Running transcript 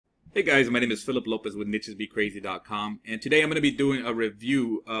Hey guys, my name is Philip Lopez with nichesbecrazy.com, and today I'm going to be doing a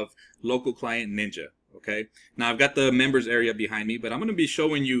review of Local Client Ninja. Okay, now I've got the members area behind me, but I'm going to be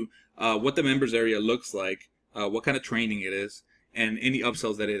showing you what the members area looks like, what kind of training it is, and any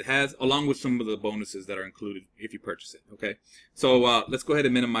upsells that it has, along with some of the bonuses that are included if you purchase it. Okay, so let's go ahead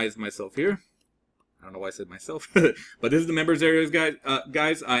and minimize myself here. I don't know why I said myself, but this is the members area,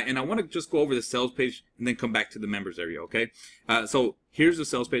 guys, and I want to just go over the sales page and then come back to the members area, okay? So here's the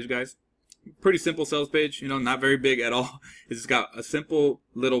sales page, guys. Pretty simple sales page, not very big at all. It's just got a simple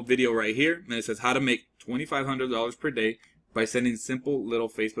little video right here, and it says how to make $2,500 per day by sending simple little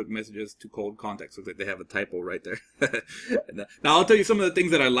Facebook messages to cold contacts. Looks like they have a typo right there. Now I'll tell you some of the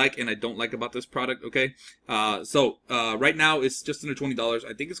things that I like and I don't like about this product. Okay, so right now it's just under $20.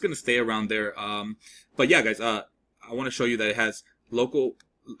 I think it's gonna stay around there. But yeah, guys, I want to show you that it has Local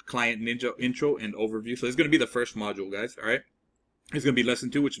Client Ninja intro and overview. So it's gonna be the first module, guys. All right. It's going to be lesson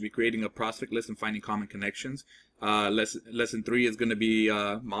 2, which will be creating a prospect list and finding common connections. Lesson 3 is going to be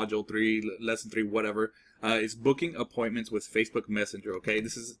module 3, lesson 3, whatever. It's booking appointments with Facebook Messenger. Okay,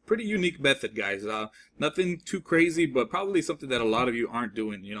 this is a pretty unique method, guys. Nothing too crazy, but probably something that a lot of you aren't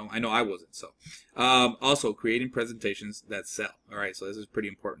doing. I know I wasn't. So, also creating presentations that sell. All right, so this is pretty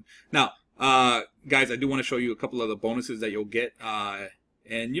important. Now, guys, I do want to show you a couple of the bonuses that you'll get.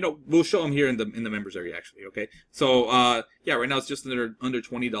 And we'll show them here in the members area actually. Okay, so yeah, right now it's just under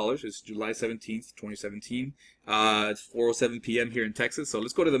 $20. It's July 17th, 2017. It's 4:07 p.m. here in Texas. So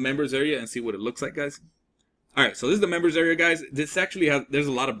let's go to the members area and see what it looks like, guys. All right, so this is the members area, guys. This actually there's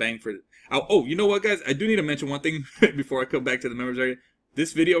a lot of bang for it. Oh, you know what, guys? I do need to mention one thing before I come back to the members area.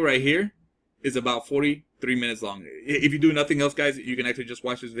 This video right here is about 43 minutes long. If you do nothing else, guys, you can actually just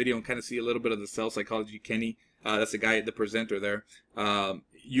watch this video and kind of see a little bit of the sales psychology Kenny, that's the guy, the presenter there,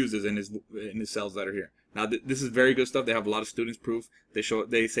 uses in his sales that are here. Now, this is very good stuff. They have a lot of students proof.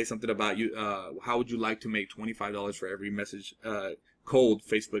 They say something about you. How would you like to make $25 for every message, cold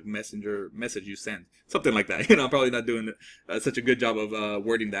Facebook Messenger message you send? Something like that. I'm probably not doing such a good job of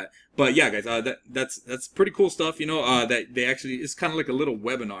wording that. But yeah, guys, that's pretty cool stuff. That they actually, it's kind of like a little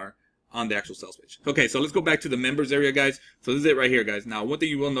webinar on the actual sales page. Okay, so let's go back to the members area, guys. So this is it right here, guys. Now, one thing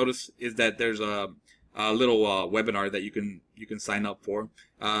you will notice is that there's a little webinar that you can sign up for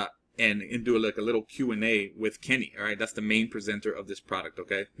and do like a little Q&A with Kenny. All right, that's the main presenter of this product.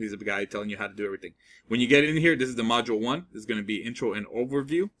 Okay, he's the guy telling you how to do everything. When you get in here, this is the module 1. This is going to be intro and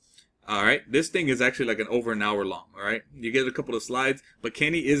overview. All right, this thing is actually like over an hour long. All right, you get a couple of slides, but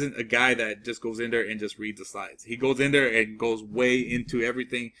Kenny isn't a guy that just goes in there and just reads the slides. He goes in there and goes way into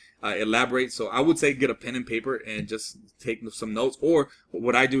everything, elaborates. So I would say get a pen and paper and just take some notes. Or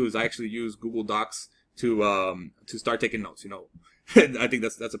what I do is I actually use Google Docs to start taking notes. I think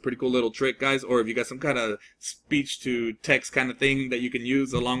that's a pretty cool little trick, guys. Or if you got some kind of speech to text kind of thing that you can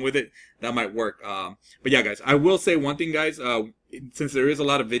use along with it, that might work. But yeah, guys, I will say one thing, guys. Since there is a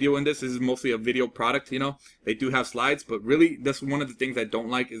lot of video in this is mostly a video product. They do have slides, but really that's one of the things I don't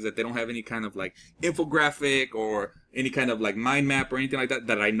like is that they don't have any kind of like infographic or any kind of like mind map or anything like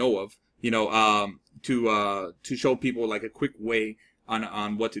that I know of. To show people like a quick way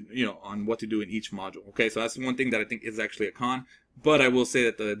on what to do in each module. Okay, so that's one thing that I think is actually a con, but I will say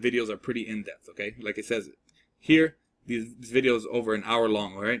that the videos are pretty in-depth. Okay, like it says here, these videos over an hour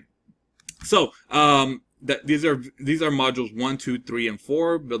long. All right, so these are modules 1, 2, 3, and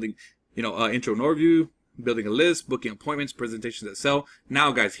 4. Building, intro and overview, building a list, booking appointments, presentations that sell.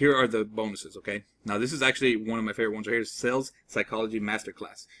 Now, guys, here are the bonuses. Okay, now this is actually one of my favorite ones right here. Sales Psychology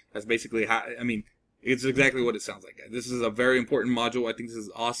Masterclass. That's basically how, it's exactly what it sounds like, guys. This is a very important module. I think this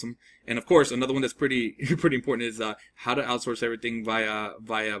is awesome. And of course, another one that's pretty important is how to outsource everything via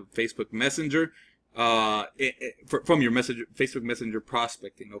Facebook Messenger, from your Facebook Messenger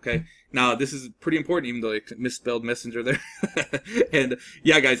prospecting. Okay. Now this is pretty important, even though I misspelled Messenger there. And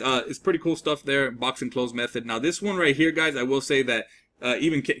yeah, guys, it's pretty cool stuff there. Box and close method. Now this one right here, guys, I will say that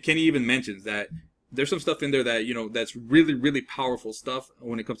even Kenny even mentions that there's some stuff in there that that's really, really powerful stuff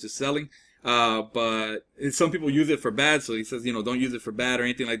when it comes to selling. But some people use it for bad, so he says, don't use it for bad or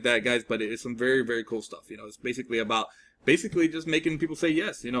anything like that, guys. But it's some very, very cool stuff. It's basically about just making people say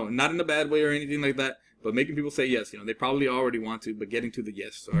yes. Not in a bad way or anything like that, but making people say yes. They probably already want to, but getting to the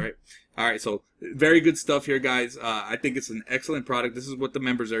yes. All right. So very good stuff here, guys. I think it's an excellent product. This is what the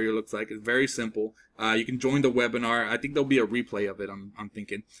members area looks like. It's very simple. You can join the webinar. I think there'll be a replay of it. I'm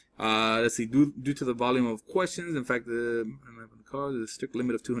thinking. Let's see. Due to the volume of questions, in fact, there's a strict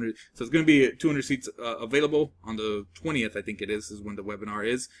limit of 200. So it's going to be 200 seats available on the 20th. I think it is when the webinar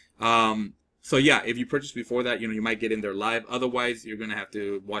is. So yeah, if you purchase before that, you might get in there live. Otherwise, you're going to have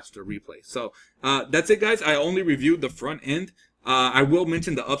to watch the replay. So that's it, guys. I only reviewed the front end. I will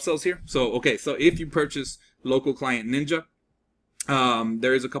mention the upsells here. So, okay, so if you purchase Local Client Ninja,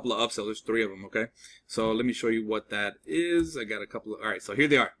 there is a couple of upsells. There's 3 of them, okay? So let me show you what that is. I got a couple of, all right, so here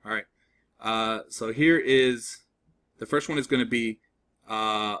they are. All right. So here is, the first one is going to be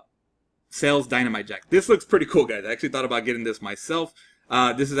Sales Dynamite Jack. This looks pretty cool, guys. I actually thought about getting this myself.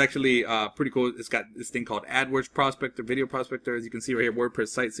 This is actually pretty cool. It's got this thing called AdWords Prospector, Video Prospector. As you can see right here, WordPress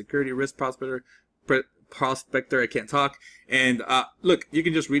Site Security Risk Prospector, I can't talk. And look, you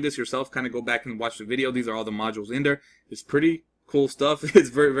can just read this yourself, kind of go back and watch the video. These are all the modules in there. It's pretty cool stuff. It's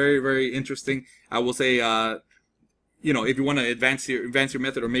very, very, very interesting. I will say, you know, if you want to advance your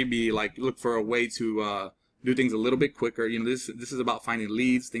method, or maybe like look for a way to do things a little bit quicker. You know, this is about finding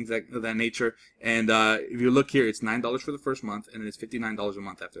leads, things of that nature. And if you look here, it's $9 for the first month, and it's $59 a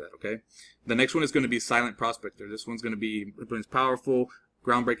month after that. Okay. The next one is going to be Silent Prospector. This one's going to be powerful,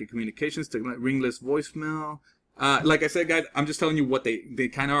 groundbreaking communications to ringless voicemail. Like I said, guys, I'm just telling you what they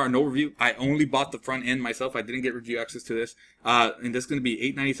kind of are. No review. I only bought the front end myself. I didn't get review access to this. And this is going to be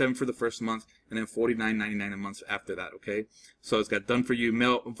 $8.97 for the first month, and then $49.99 a month after that. Okay. So it's got done for you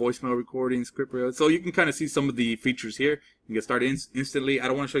voicemail recording, script. So you can kind of see some of the features here. You can start instantly. I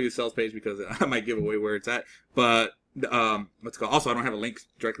don't want to show you the sales page because I might give away where it's at, but what's it called? Also, I don't have a link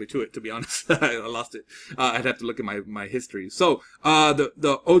directly to it, to be honest. I lost it. I'd have to look at my history. So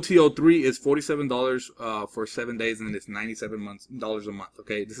the OTO3 is $47 for 7 days, and then it's $97 a month.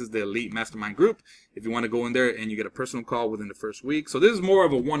 Okay, this is the Elite Mastermind group. If you want to go in there and you get a personal call within the first week. So this is more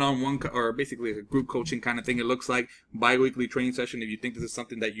of a one-on-one or basically a group coaching kind of thing. It looks like bi-weekly training session if you think this is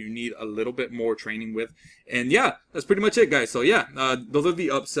something that you need a little bit more training with. And yeah, that's pretty much it, guys. So yeah, those are the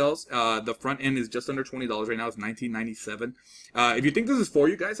upsells. The front end is just under $20 right now. It's $19.97. If you think this is for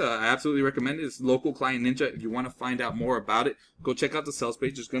you guys, I absolutely recommend it. It's Local Client Ninja. If you want to find out more about it, go check out the sales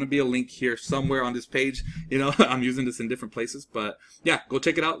page. There's going to be a link here somewhere on this page. You know, I'm using this in different places, but yeah, go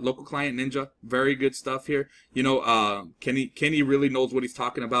check it out. Local Client Ninja. Very good stuff here. You know, Kenny really knows what he's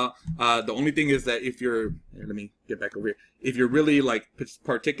talking about. The only thing is that if you're, here, let me get back over here. If you're really like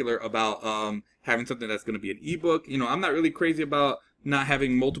particular about having something that's going to be an ebook, you know, I'm not really crazy about not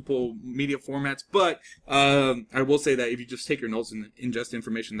having multiple media formats, but I will say that if you just take your notes and ingest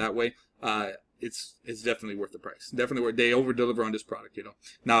information that way, it's definitely worth the price. Definitely worth. They over deliver on this product, you know.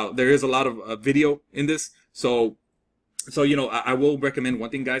 Now there is a lot of video in this, so you know, I will recommend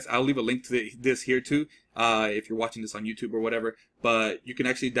one thing, guys. I'll leave a link to this here too, if you're watching this on YouTube or whatever. But you can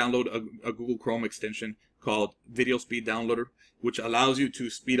actually download a Google Chrome extension called Video Speed Downloader, which allows you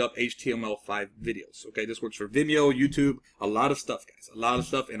to speed up HTML5 videos. Okay, this works for Vimeo, YouTube, a lot of stuff, guys, a lot of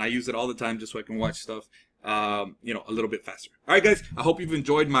stuff, and I use it all the time just so I can watch stuff, you know, a little bit faster. All right, guys, I hope you've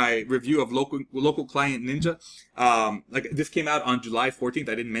enjoyed my review of Local Client Ninja. Like, this came out on July 14th.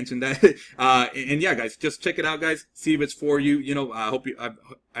 I didn't mention that. And yeah, guys, just check it out, guys. See if it's for you. You know, I hope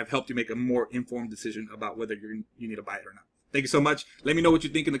I've helped you make a more informed decision about whether you need to buy it or not. Thank you so much. Let me know what you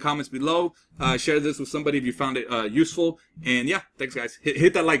think in the comments below. Share this with somebody if you found it useful. And yeah, thanks, guys.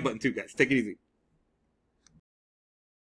 Hit that like button too, guys. Take it easy.